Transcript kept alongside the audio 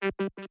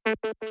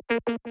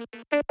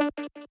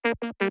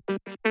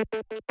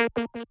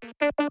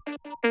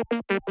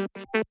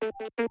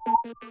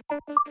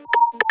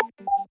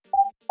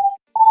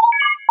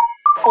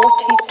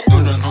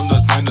Null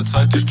 100, meine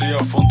Zeit, ich steh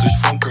auf und ich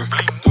funke.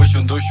 Durch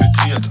und durch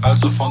hydriert,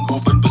 also von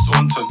oben bis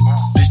unten.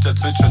 Lichter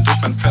zwitschern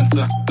durch mein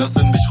Fenster, das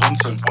in mich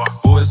runzeln.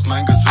 Wo ist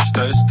mein Gesicht,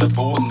 da ist der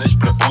Boden, ich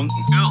bleib unten.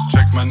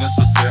 Check mein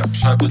Necessaire,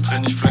 Scheibe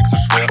drin, ich flexe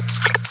schwer.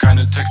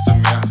 Keine Texte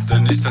mehr,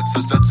 denn ich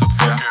setze Sätze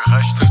fair.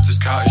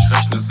 50k, ich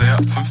rechne sehr,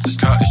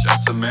 50k, ich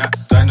esse mehr.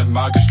 Deine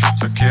Marke schließt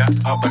Verkehr,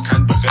 aber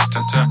kein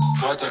Berechtigter.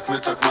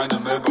 Freitagmittag, meine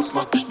Mailbox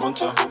macht mich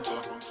munter.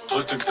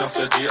 Drück den Knopf,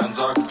 der die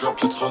Ansagen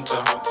droppt jetzt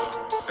runter.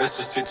 Es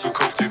ist die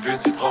Zukunft, die will,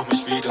 sie braucht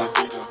mich wieder.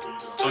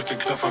 Drück den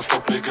Knopf auf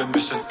Stopp, lege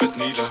mich ins Bett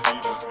nieder.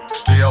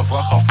 Steh auf,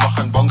 wach auf, mach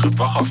ein Bongrip,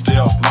 wach auf, steh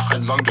auf, mach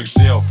ein Longdrink,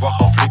 steh auf, wach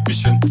auf, leg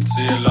mich hin.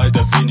 Sehe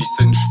leider wenig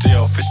Sinn, steh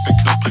auf, ich bin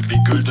knusprig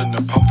wie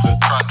güldene Pommes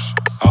frites.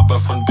 Aber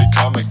von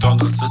BK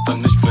McDonalds ist dann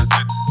nicht fit.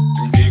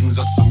 Im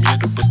Gegensatz zu mir,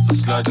 du bist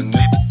es leider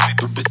nicht.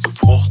 Du bist so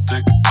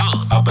fruchtig,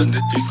 aber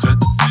nicht wie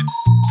Fritz.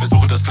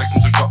 Versuche das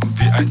Flexen zu stoppen,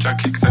 wie ein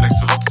Junkie, Xanax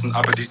zu rotzen.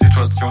 Aber die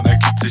Situation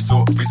ergibt sich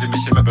so, wie sie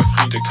mich immer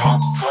befriedigt.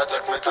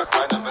 Freitagmittag,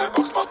 meine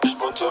Mailbox macht mich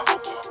munter.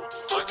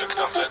 Drück den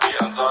Knopf, der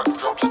die Ansagen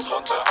droppt jetzt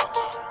runter.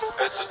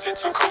 Es ist die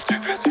Zukunft, die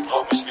will, sie